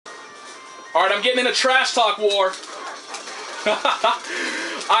Alright, I'm getting in a trash talk war.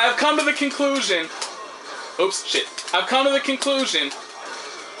 I have come to the conclusion... Oops, shit. I've come to the conclusion...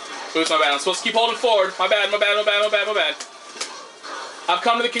 Oops, my bad. I'm supposed to keep holding forward. My bad, my bad, my bad, my bad, my bad. I've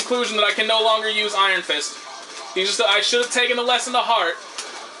come to the conclusion that I can no longer use Iron Fist. I should have taken the lesson to heart.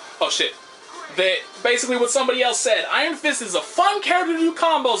 Oh, shit. That basically what somebody else said. Iron Fist is a fun character to do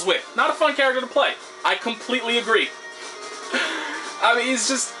combos with, not a fun character to play. I completely agree. I mean, it's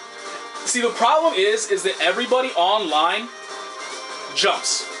just... See, the problem is that everybody online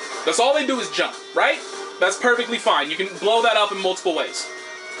jumps. That's all they do is jump, right? That's perfectly fine. You can blow that up in multiple ways.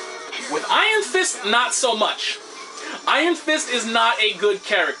 With Iron Fist, not so much. Iron Fist is not a good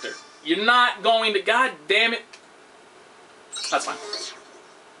character. You're not going to... God damn it. That's fine.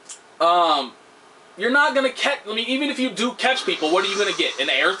 You're not going to catch... I mean, even if you do catch people, what are you going to get? An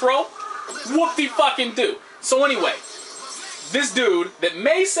air throw? Whoop-de-fucking-do. So anyway, this dude that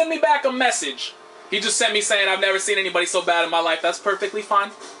may send me back a message, he just sent me saying, I've never seen anybody so bad in my life. That's perfectly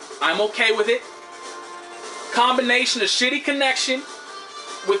fine. I'm okay with it. Combination of shitty connection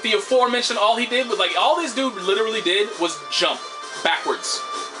with the aforementioned, all he did was, like, all this dude literally did was jump backwards.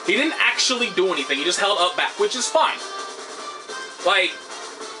 He didn't actually do anything. He just held up back, which is fine. Like,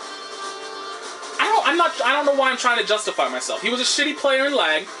 I don't know why I'm trying to justify myself. He was a shitty player in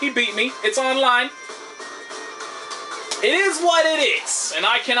lag. He beat me. It's online. It is what it is, and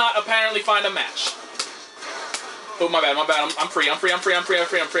I cannot apparently find a match. Oh, my bad, my bad. I'm free. I'm free. I'm free. I'm free. I'm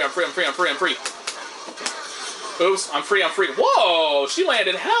free. I'm free. I'm free. I'm free. I'm free. I'm free. Oops, I'm free. I'm free. Whoa, she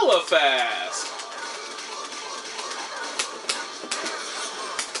landed hella fast.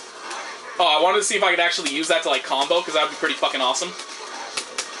 Oh, I wanted to see if I could actually use that to, like, combo, because that would be pretty fucking awesome.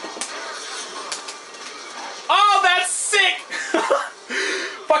 Oh, that's sick!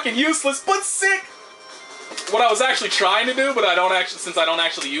 Fucking useless, but sick! What I was actually trying to do, but I don't actually, since I don't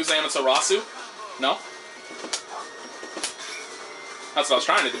actually use Amaterasu. No? That's what I was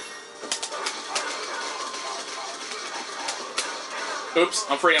trying to do. Oops,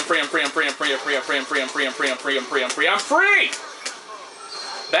 I'm free, I'm free, I'm free, I'm free, I'm free, I'm free, I'm free, I'm free, I'm free, I'm free, I'm free, I'm free, I'm free, I'm free!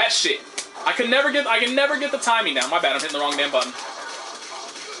 That shit. I can never get the timing down. My bad, I'm hitting the wrong damn button.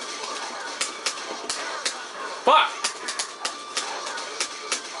 Fuck!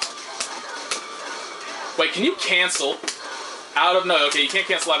 Wait, can you cancel out of... No, okay, you can't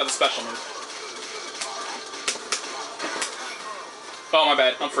cancel out of the special move. Oh, my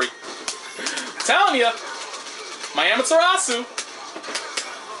bad, I'm free. I'm telling ya! My Amaterasu!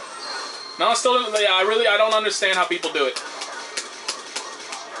 No, I still don't... Yeah, I don't understand how people do it.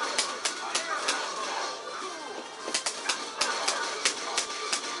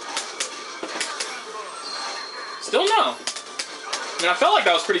 Still no. I mean, I felt like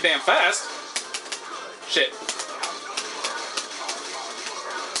that was pretty damn fast. Shit.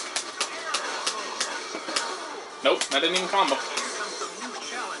 Nope, that didn't even combo.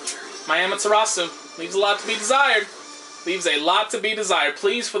 My Amaterasu leaves a lot to be desired. Leaves a lot to be desired.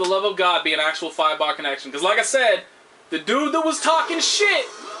 Please, for the love of God, be an actual 5-bar connection. Because like I said, the dude that was talking shit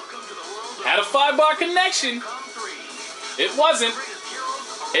had a 5-bar connection. It wasn't.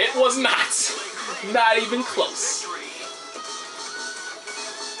 It was not. Not even close.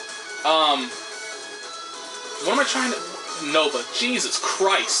 What am I trying to... Nova. Jesus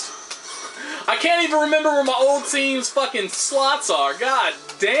Christ. I can't even remember where my old team's fucking slots are. God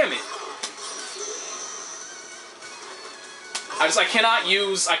damn it. I can't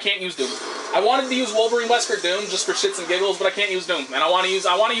use Doom. I wanted to use Wolverine Wesker Doom just for shits and giggles, but I can't use Doom. And I want to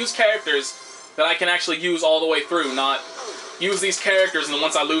use characters that I can actually use all the way through, not use these characters and then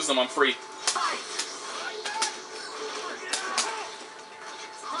once I lose them, I'm free.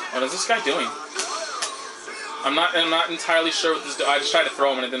 What is this guy doing? I'm not entirely sure what this dude... I just tried to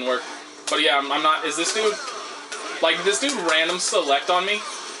throw him and it didn't work. But yeah, I'm not... Is this dude... Like, did this dude random select on me?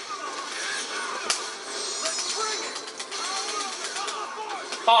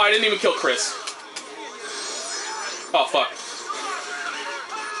 Oh, I didn't even kill Chris. Oh, fuck.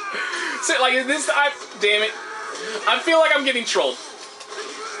 So, like, this... Damn it. I feel like I'm getting trolled.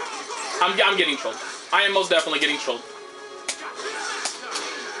 I'm getting trolled. I am most definitely getting trolled.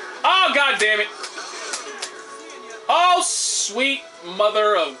 Oh, god damn it. Oh, sweet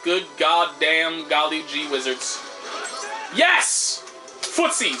mother of good goddamn golly gee wizards. Yes!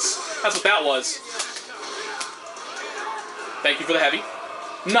 Footsies. That's what that was. Thank you for the heavy.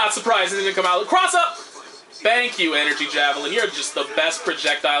 Not surprised it didn't come out. Cross up! Thank you, Energy Javelin. You're just the best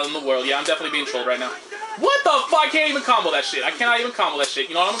projectile in the world. Yeah, I'm definitely being trolled right now. What the fuck? I can't even combo that shit. I cannot even combo that shit.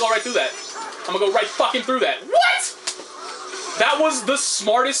 You know what? I'm gonna go right through that. I'm gonna go right fucking through that. What? That was the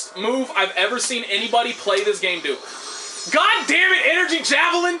smartest move I've ever seen anybody play this game do. God damn it, Energy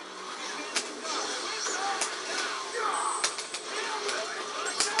Javelin!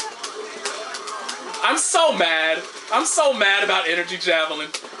 so mad. I'm so mad about Energy Javelin.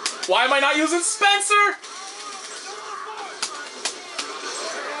 Why am I not using Spencer?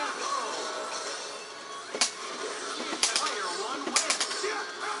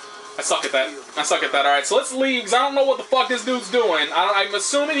 I suck at that. I suck at that. Alright, so let's leave, because I don't know what the fuck this dude's doing. I'm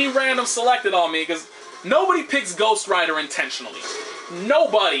assuming he random selected on me, because nobody picks Ghost Rider intentionally.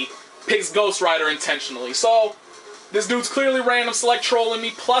 Nobody picks Ghost Rider intentionally. So, this dude's clearly random select trolling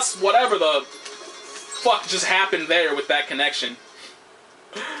me, plus whatever the fuck just happened there with that connection.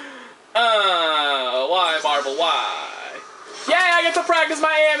 Why, Marvel, why? Yay, I get to practice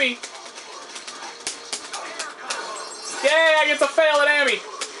my Amy! Yay, I get to fail at Amy!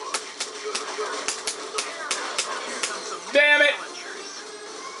 Damn it!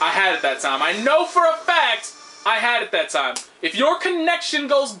 I had it that time. I know for a fact I had it that time. If your connection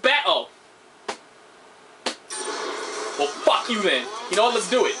goes bad... Oh. Well, fuck you then. You know what? Let's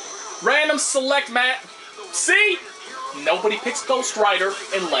do it. Random select Matt. See? Nobody picks Ghost Rider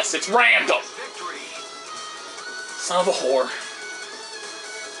unless it's random. Son of a whore.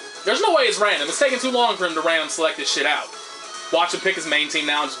 There's no way it's random. It's taking too long for him to random select this shit out. Watch him pick his main team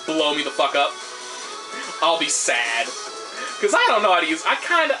now and just blow me the fuck up. I'll be sad. Because I don't know how to use... I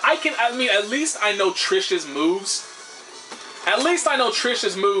mean, at least I know Trish's moves. At least I know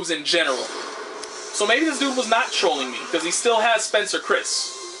Trish's moves in general. So maybe this dude was not trolling me, because he still has Spencer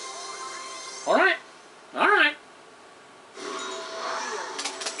Chris. Alright. Alright.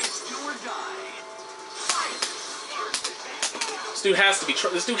 This dude has to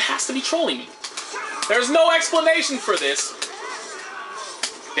be trolling me. There's no explanation for this.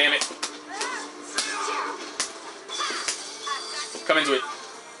 Damn it. Come into it.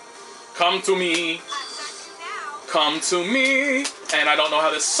 Come to me. Come to me. And I don't know how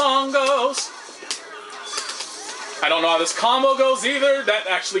this song goes. I don't know how this combo goes either. That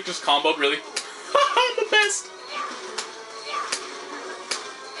actually just comboed, really. I'm the best.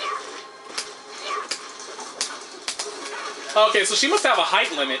 Okay, so she must have a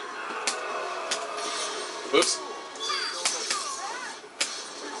height limit. Oops.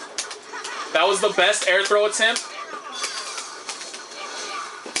 That was the best air throw attempt.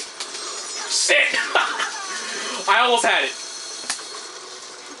 Shit! I almost had it.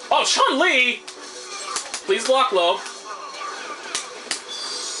 Oh, Chun-Li! Please block low.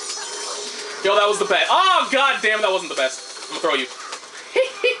 Yo, that was the best. Oh, god damn, that wasn't the best. I'm gonna throw you.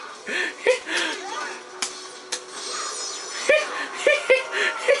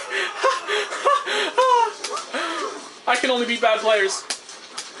 I can only beat bad players.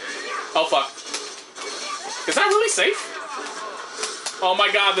 Oh, fuck. Is that really safe? Oh my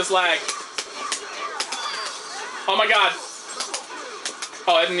god, this lag. Oh my god.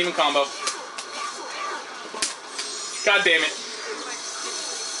 Oh, I didn't even combo. God damn it.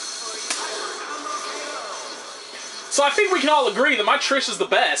 So I think we can all agree that my Trish is the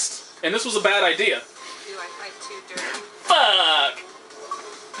best, and this was a bad idea. Fuck!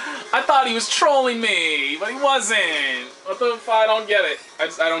 I thought he was trolling me, but he wasn't. What the fuck? I don't get it. I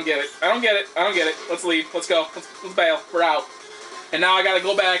don't get it. I don't get it. I don't get it. Let's leave. Let's go. Let's bail. We're out. And now I gotta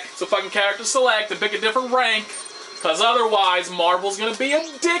go back to fucking character select and pick a different rank, because otherwise Marvel's gonna be a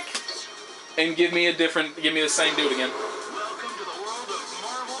dick and give me the same dude again.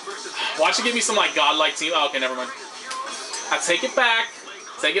 Watch it give me some like godlike team. Oh, okay, never mind. I take it back.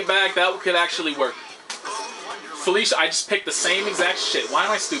 Take it back. That could actually work. Felicia, I just picked the same exact shit. Why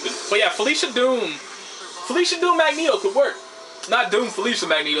am I stupid? But yeah, Felicia Doom Magneto could work. Not Doom Felicia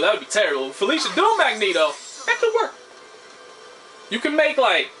Magneto, that would be terrible. Felicia Doom Magneto, that could work. You can make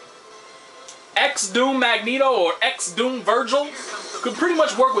like X Doom Magneto or X Doom Virgil. Could pretty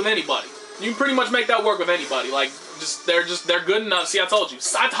much work with anybody. You can pretty much make that work with anybody. Like, they're good enough. See, I told you.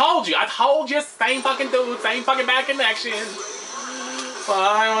 I told you. Same fucking dude, same fucking bad connection.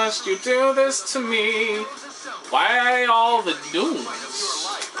 Why must you do this to me? Why all the dooms?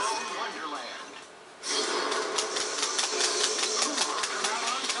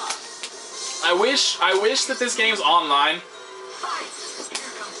 I wish that this game's online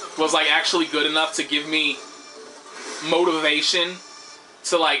was like actually good enough to give me motivation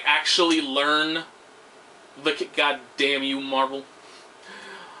to like actually learn the... God damn you, Marvel.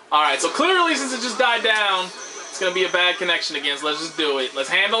 Alright, so clearly since it just died down, it's gonna be a bad connection again, so let's just do it. Let's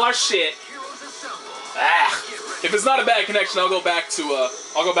handle our shit. Ah. If it's not a bad connection, I'll go back to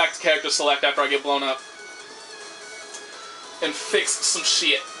character select after I get blown up. And fix some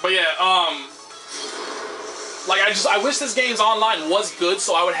shit. But yeah, like I wish this game's online was good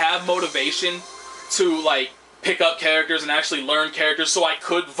so I would have motivation to like pick up characters and actually learn characters so I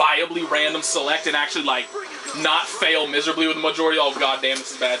could viably random select and actually like not fail miserably with the majority. Oh god damn,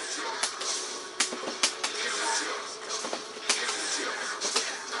 this is bad.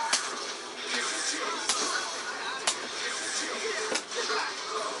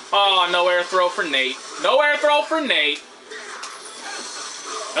 Oh, no air throw for Nate. No air throw for Nate.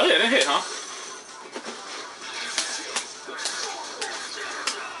 Oh yeah, that hit, huh?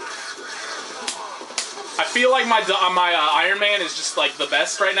 I feel like my Iron Man is just like the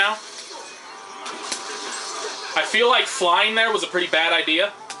best right now. I feel like flying there was a pretty bad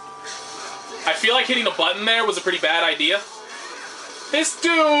idea. I feel like hitting a button there was a pretty bad idea. This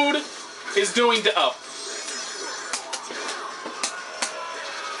dude is doing oh.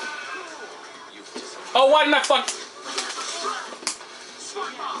 Oh, why didn't I fuck?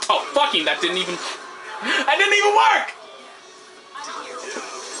 Oh, fucking, that didn't even work!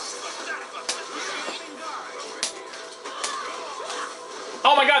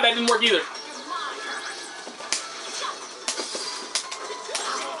 Oh my god, that didn't work either.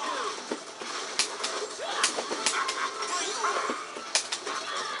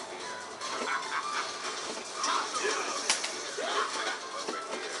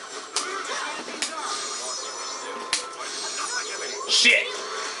 Shit!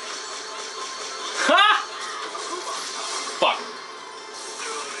 Ha! Fuck.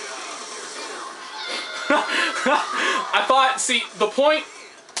 I thought, see, the point...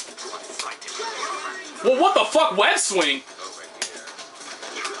 Well, what the fuck, web swing?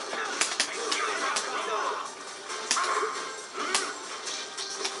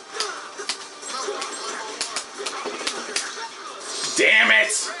 Damn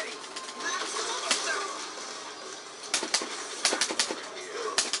it!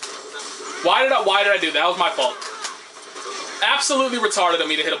 Why did I do that? That was my fault. Absolutely retarded of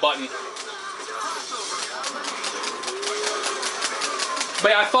me to hit a button.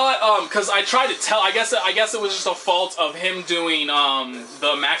 But I thought, because I tried to tell, I guess it was just a fault of him doing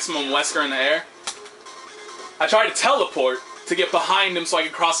the maximum Wesker in the air. I tried to teleport to get behind him so I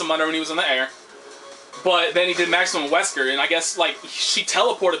could cross him under when he was in the air. But then he did maximum Wesker, and I guess, like, she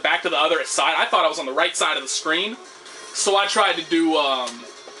teleported back to the other side. I thought I was on the right side of the screen. So I tried to do,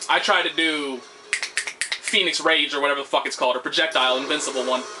 Phoenix Rage, or whatever the fuck it's called, or Projectile, Invincible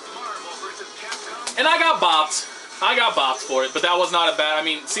one. And I got bopped. I got bopped for it, but that was not a bad... I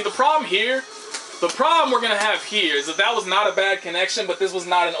mean, see, the problem we're going to have here is that was not a bad connection, but this was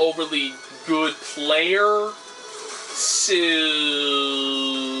not an overly good player. So,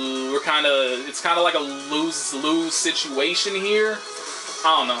 it's kind of like a lose-lose situation here.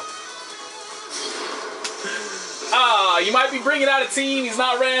 I don't know. You might be bringing out a team. He's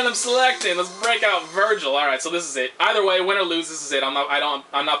not random selecting. Let's break out Virgil. All right, so this is it. Either way, win or lose, this is it. I'm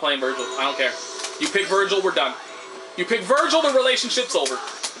not playing Virgil. I don't care. You pick Virgil, we're done. You pick Virgil, the relationship's over.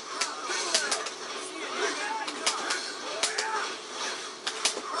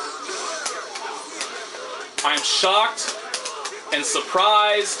 I am shocked and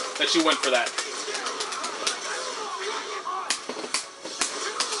surprised that you went for that.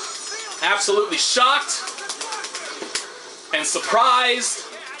 Absolutely shocked and surprised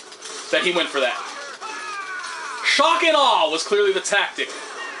that he went for that. Shock and awe was clearly the tactic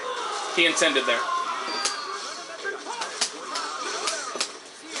he intended there.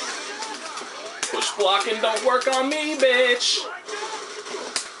 Push blocking don't work on me, bitch.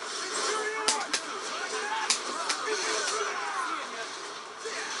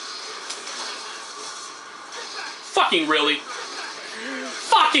 Fucking really?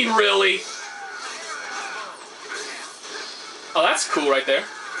 Fucking really? Oh, that's cool right there.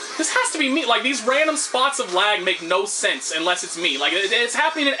 This has to be me. Like, these random spots of lag make no sense unless it's me. Like, it's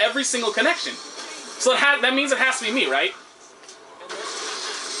happening in every single connection. So that means it has to be me, right?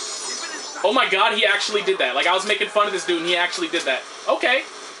 Oh my god, he actually did that. Like, I was making fun of this dude and he actually did that. Okay.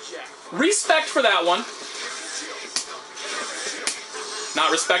 Respect for that one. Not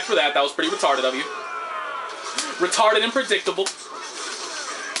respect for that. That was pretty retarded of you. Retarded and predictable.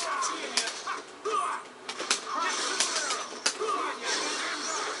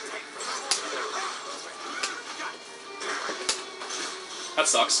 That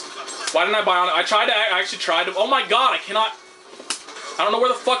sucks. Why didn't I buy on it? I actually tried to. Oh my god, I cannot. I don't know where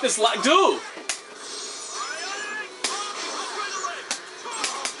the fuck this lag. Dude!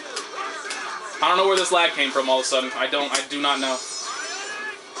 I don't know where this lag came from all of a sudden. I do not know.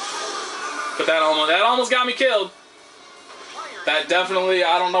 But that almost got me killed. That definitely,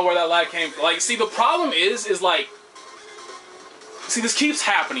 I don't know where that lag came from. Like, see, the problem is like, see, this keeps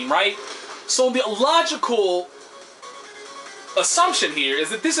happening, right? So the logical assumption here is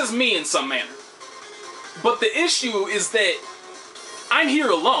that this is me in some manner. But the issue is that I'm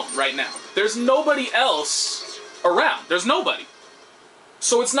here alone right now. There's nobody else around. There's nobody.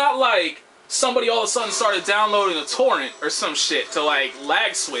 So it's not like somebody all of a sudden started downloading a torrent or some shit to, like,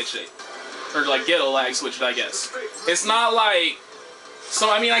 lag switch it. Or, like, get a lag switch it, I guess. It's not like So,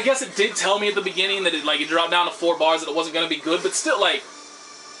 I mean, I guess it did tell me at the beginning that it dropped down to 4 bars, that it wasn't going to be good, but still, like,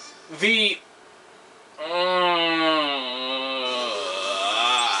 the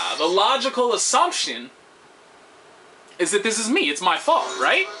logical assumption is that this is me. It's my fault,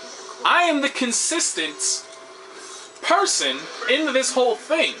 right? I am the consistent person in this whole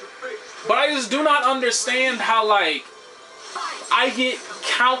thing. But I just do not understand how, like, I get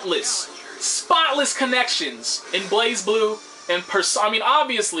countless, spotless connections in BlazBlue and I mean,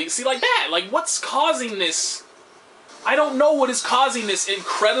 obviously, see, like that. Like, what's causing this? I don't know what is causing this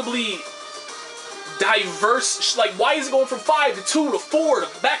incredibly diverse, like, why is it going from 5 to 2 to 4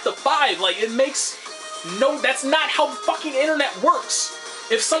 to back to 5? Like, it makes no, that's not how the fucking internet works.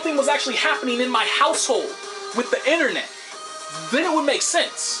 If something was actually happening in my household with the internet, then it would make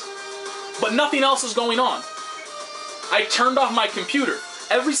sense. But nothing else is going on. I turned off my computer.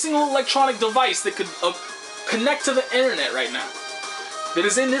 Every single electronic device that could connect to the internet right now that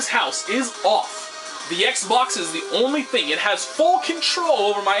is in this house is off. The Xbox is the only thing. It has full control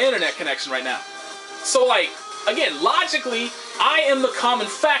over my internet connection right now. So, like, again, logically, I am the common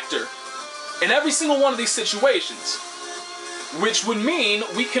factor in every single one of these situations, which would mean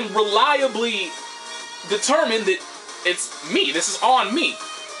we can reliably determine that it's me. This is on me.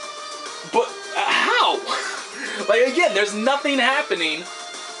 But how? Like, again, there's nothing happening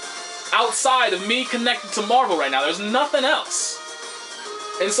outside of me connected to Marvel right now. There's nothing else.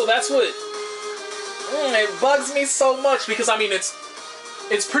 And so that's what it bugs me so much, because I mean, it's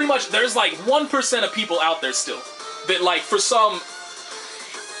pretty much, there's like 1% of people out there still that, like, for some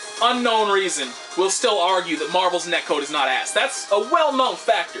unknown reason will still argue that Marvel's netcode is not ass. That's a well-known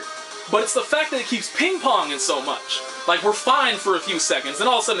factor. But it's the fact that it keeps ping-ponging so much. Like, we're fine for a few seconds, and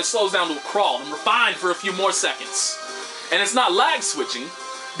all of a sudden it slows down to a crawl, and we're fine for a few more seconds. And it's not lag switching,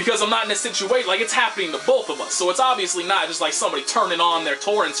 because I'm not in a situation, like, it's happening to both of us. So it's obviously not just like somebody turning on their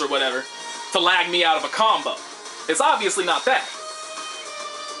torrents or whatever to lag me out of a combo. It's obviously not that.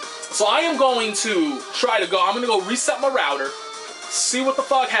 So I am going to try to go, I'm going to go reset my router, see what the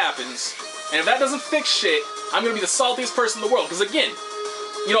fuck happens, and if that doesn't fix shit, I'm going to be the saltiest person in the world. Because again,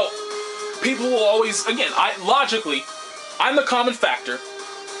 you know, people will always, again, logically, I'm the common factor.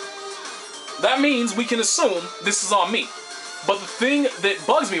 That means we can assume this is on me. But the thing that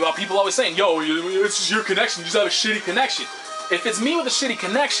bugs me about people always saying, yo, it's just your connection, you just have a shitty connection. If it's me with a shitty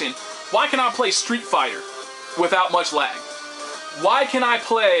connection, why can I play Street Fighter without much lag? Why can I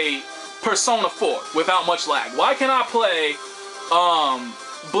play Persona 4 without much lag? Why can I play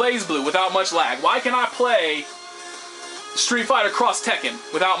BlazBlue without much lag? Why can I play Street Fighter Cross Tekken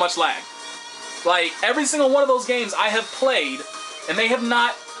without much lag? Like, every single one of those games I have played, and they have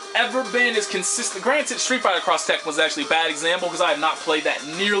not ever been as consistent. Granted, Street Fighter Cross Tekken was actually a bad example because I have not played that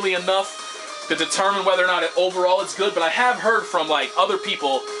nearly enough to determine whether or not overall it's good, but I have heard from, like, other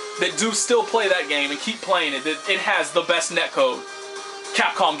people that do still play that game and keep playing it, that it has the best netcode,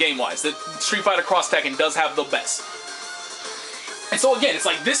 Capcom game-wise, that Street Fighter Cross Tekken does have the best. And so again, it's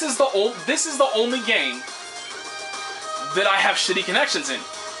like, this is the only game that I have shitty connections in.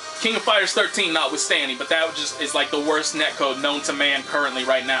 King of Fighters 13 notwithstanding, but that just is like the worst netcode known to man currently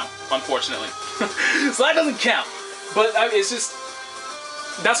right now, unfortunately. So that doesn't count. But it's just,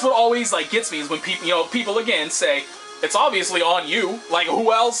 that's what always like gets me, is when people, you know, people again say, it's obviously on you, like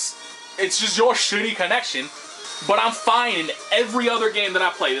who else? It's just your shitty connection. But I'm fine in every other game that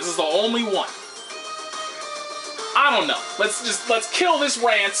I play. This is the only one. I don't know. Let's kill this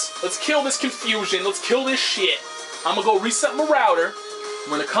rant. Let's kill this confusion. Let's kill this shit. I'm gonna go reset my router. I'm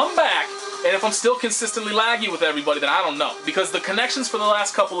gonna come back, and if I'm still consistently laggy with everybody, then I don't know. Because the connections for the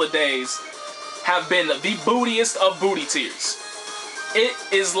last couple of days have been the bootiest of booty tears. It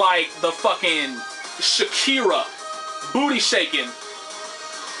is like the fucking Shakira booty shaking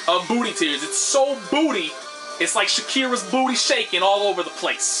of booty tears. It's so booty, it's like Shakira's booty shaking all over the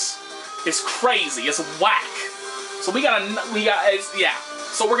place. It's crazy. It's whack. So yeah.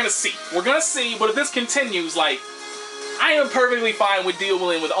 So we're gonna see. We're gonna see, but if this continues, like, I am perfectly fine with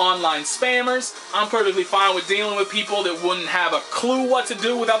dealing with online spammers. I'm perfectly fine with dealing with people that wouldn't have a clue what to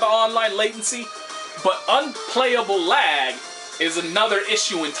do without the online latency. But unplayable lag is another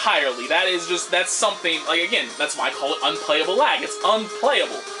issue entirely. That's something, like, again, that's why I call it unplayable lag. It's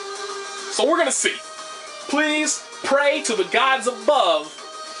unplayable. So we're gonna see. Please pray to the gods above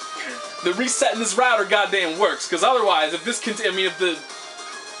that resetting this router goddamn works. Because otherwise, if this if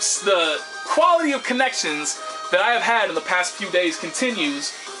the quality of connections that I have had in the past few days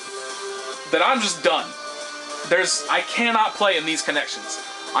continues, that I'm just done. I cannot play in these connections.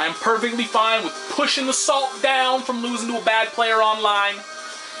 I am perfectly fine with pushing the salt down from losing to a bad player online.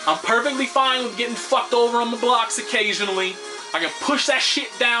 I'm perfectly fine with getting fucked over on the blocks occasionally. I can push that shit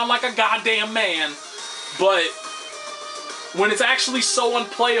down like a goddamn man, but when it's actually so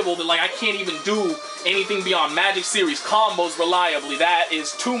unplayable that like I can't even do anything beyond Magic Series combos reliably, that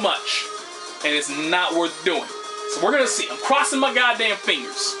is too much, and it's not worth doing. So we're gonna see. I'm crossing my goddamn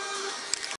fingers.